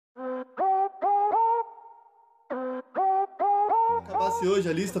fosse hoje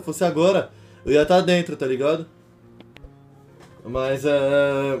a lista, fosse agora, eu ia estar dentro, tá ligado? Mas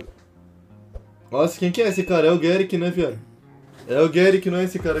Nossa, quem que é esse cara? É o GUERIC, né, viado? É o GUERIC, não é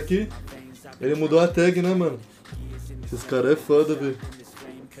esse cara aqui? Ele mudou a tag, né, mano? Esses caras é foda, velho.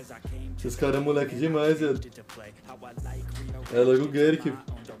 Esses caras é moleque demais, velho. É logo o GUERIC.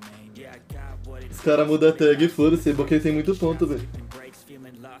 Os caras mudam a tag e foda-se, porque ele tem muito ponto, velho.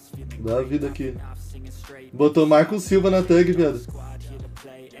 Dá a vida aqui. Botou Marcos Silva na tag, viado.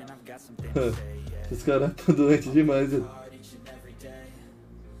 Os caras estão doentes demais, velho.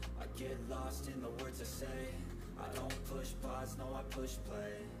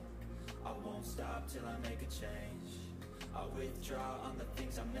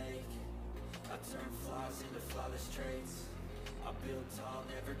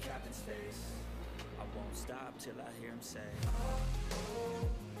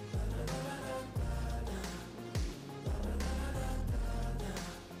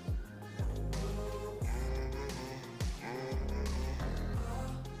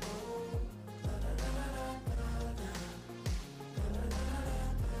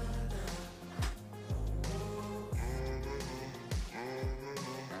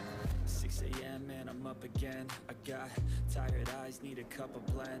 Again, I got tired eyes, need a cup of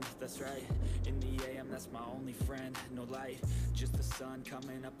blend. That's right, in the AM, that's my only friend. No light, just the sun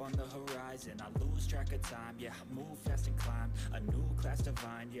coming up on the horizon. I lose track of time, yeah, I move fast and climb. A new class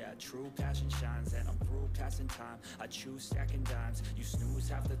divine, yeah, true passion shines. And I'm through passing time, I choose stacking dimes. You snooze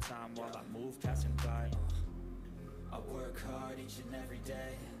half the time while I move passing by. I work hard each and every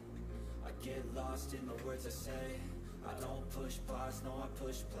day. I get lost in the words I say. I don't push pause, no, I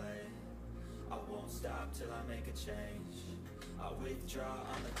push play. I won't stop till I make a change. I withdraw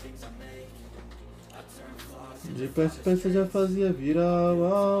on the things I make. I turn flaws into De já fazia viral,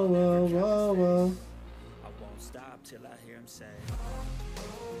 uau, uau, uau, uau. I won't stop till I hear him say.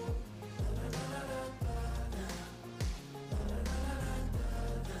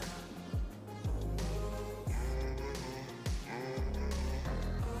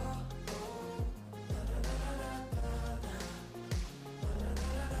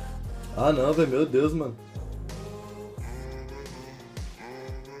 Ah não, velho, meu Deus, mano.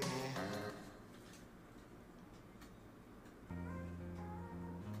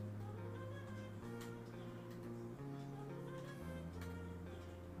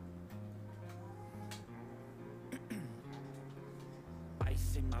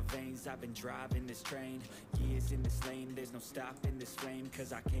 Ice in my veins, I've been driving this train. Years in this lane, there's no stopping this flame.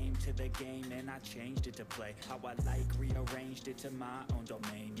 Cause I came to the game and I changed it to play how I like, rearranged it to my own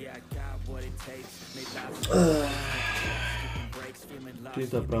domain. Yeah, I got what it takes, made lots of breaks, feeling lost.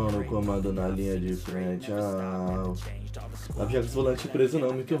 Quinta pra no comando na linha de frente. Ah, havia os volantes preso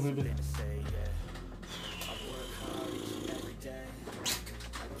não, muito ruim, velho.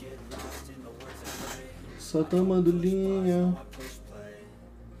 Só tomando linha.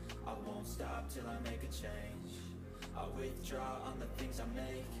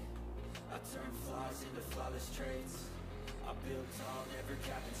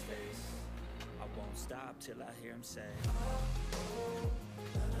 Stop till I hear him say.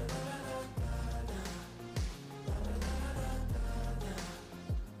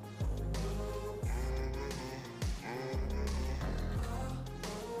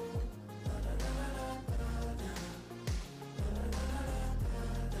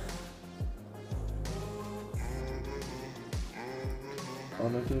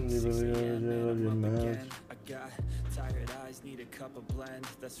 Aumenta o nível de match. Tired eyes need a cup of blend.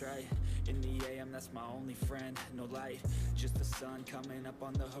 That's right, in the AM, that's my only friend. No light, just the sun coming up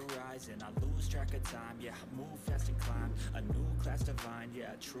on the horizon. I lose track of time, yeah, I move fast and climb. A new class divine,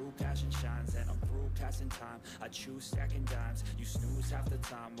 yeah, true passion shines. And I'm through passing time, I choose stacking dimes. You snooze half the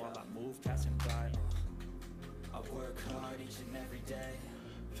time while I move passing by. I work hard each and every day.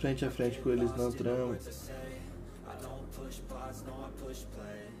 Frente a frente com eles não tramam. I don't push pause, no, I push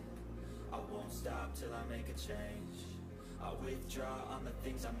play. I won't stop till I make a change. I withdraw on the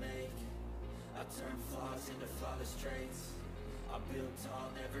things I make. I turn flaws into flawless traits. I build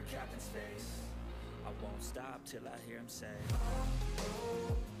tall, never capped in space. I won't stop till I hear him say.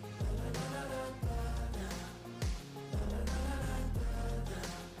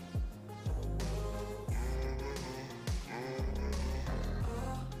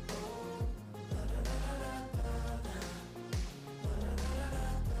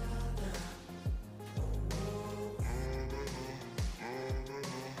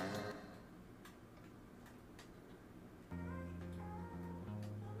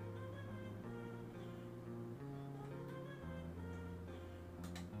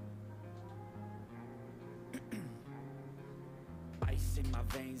 in my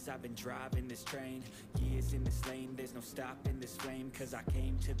veins, I've been driving this train. Years in this lane, there's no stopping this flame. Cause I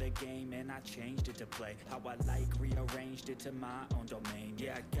came to the game and I changed it to play how I like, rearranged it to my own domain.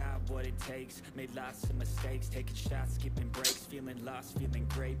 Yeah, I got what it takes, made lots of mistakes, taking shots, skipping breaks, feeling lost, feeling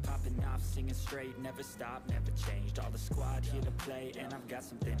great, popping off, singing straight, never stopped, never changed. All the squad here to play and I've got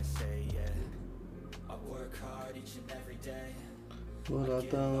something to say, yeah. I work hard each and every day. Bora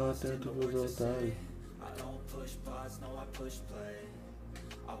tão atento pros otários. I don't push pause, no I push play.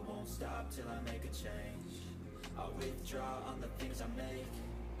 I won't stop till I make a change. I withdraw on the things I make.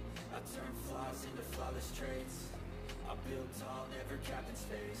 I turn flaws into flawless traits. I build tall, never capped in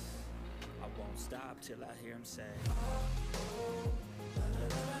space. I won't stop till I hear him say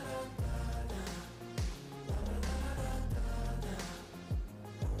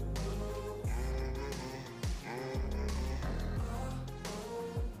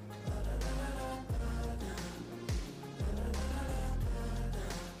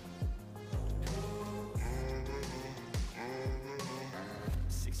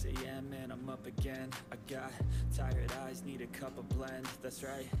and I'm up again. I got tired eyes, need a cup of blend. That's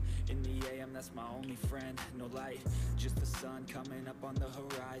right, in the AM, that's my only friend. No light, just the sun coming up on the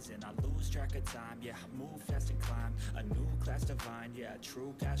horizon. I lose track of time, yeah, I move fast and climb a new class divine, yeah,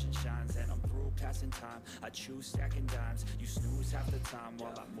 true passion shines. And I'm through passing time, I choose stacking dimes. You snooze half the time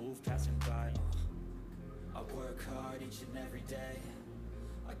while I move passing by. I work hard each and every day.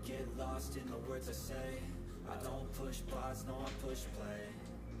 I get lost in the words I say. I don't push pause, no I push play.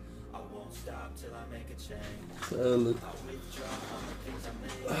 I won't stop till I make a change. I withdraw on the things I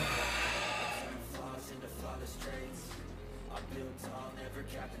made. I turn flaws into flawless traits. I build tall, never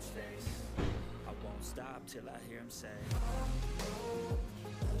capped in space. I won't stop till I hear him say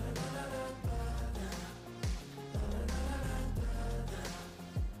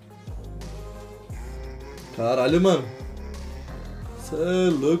Caralho, mano. Cê é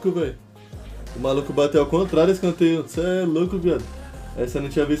louco, velho. O maluco bateu ao contrário esse escanteio. Cê é louco, viado. Essa eu não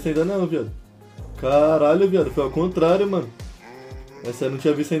tinha visto ainda não, viado. Caralho, viado, foi ao contrário, mano. Essa eu não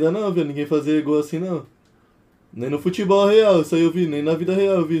tinha visto ainda não, viado. Ninguém fazia gol assim, não. Nem no futebol real, isso aí eu vi. Nem na vida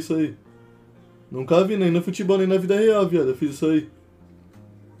real eu vi isso aí. Nunca vi, nem no futebol, nem na vida real, viado. Eu fiz isso aí.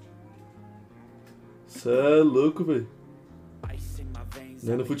 Cê é louco, velho.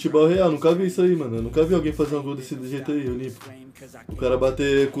 Nem no futebol real, nunca vi isso aí, mano. Eu nunca vi alguém fazer um gol desse jeito aí, olímpico. O cara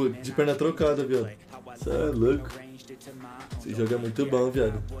bater de perna trocada, viado. Cê é louco. Esse jogo é muito bom,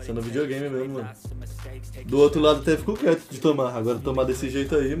 viado. Isso é no videogame mesmo, mano. Do outro lado até ficou quieto de tomar. Agora tomar desse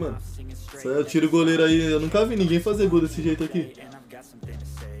jeito aí, mano. Eu tiro o goleiro aí. Eu nunca vi ninguém fazer gol desse jeito aqui.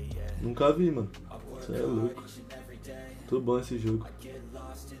 Nunca vi, mano. Isso é louco. Muito bom esse jogo.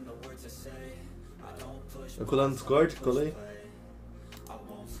 Vai colar no Discord? Colei?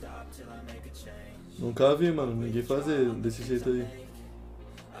 Nunca vi, mano. Ninguém fazer desse jeito aí.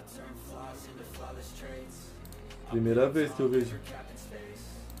 Primeira vez que eu vejo.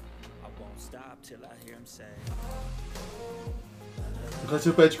 O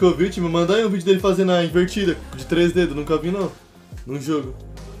Cachorro Petkovic, me manda aí um vídeo dele fazendo a invertida de 3 dedos, nunca vi não. Num jogo.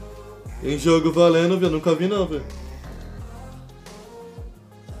 Em jogo valendo, velho, nunca vi não, velho.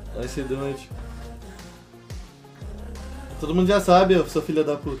 Vai ser doente. Todo mundo já sabe, ó, sua filha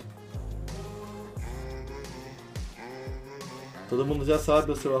da puta. Todo mundo já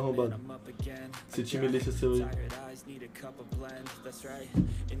sabe, ó, seu arrombado. Esse time lixo seu aí.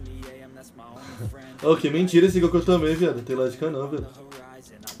 Oh, que mentira esse gol que eu tomei, viado. Não tem lógica não, velho.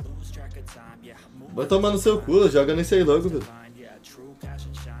 Vai tomar no seu cu, joga nesse aí logo, velho.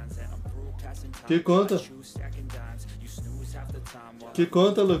 Que conta? Que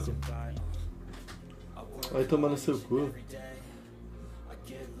conta, louco? Vai tomar no seu cu.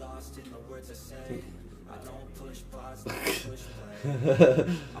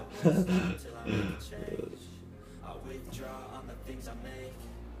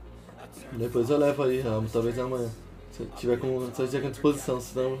 Depois eu levo aí, Ramo, talvez amanhã. Se tiver com disposição,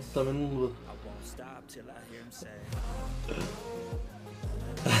 senão também não vou.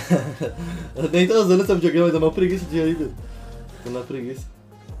 Eu nem tô usando esse videogame, mas dá uma preguiça de aí, velho. Tô na preguiça.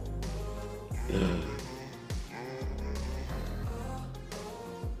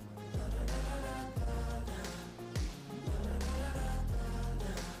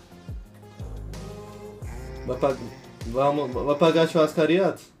 Vai pagar a churrascaria,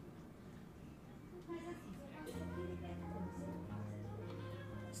 Atos?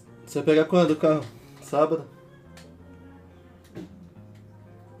 Você pega quando o carro? Sábado?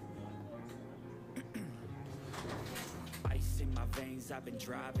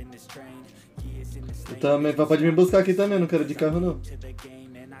 Eu também, pode me buscar aqui também, não quero de carro não.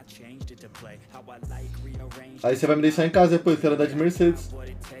 Aí você vai me deixar em casa depois, quero dar de Mercedes.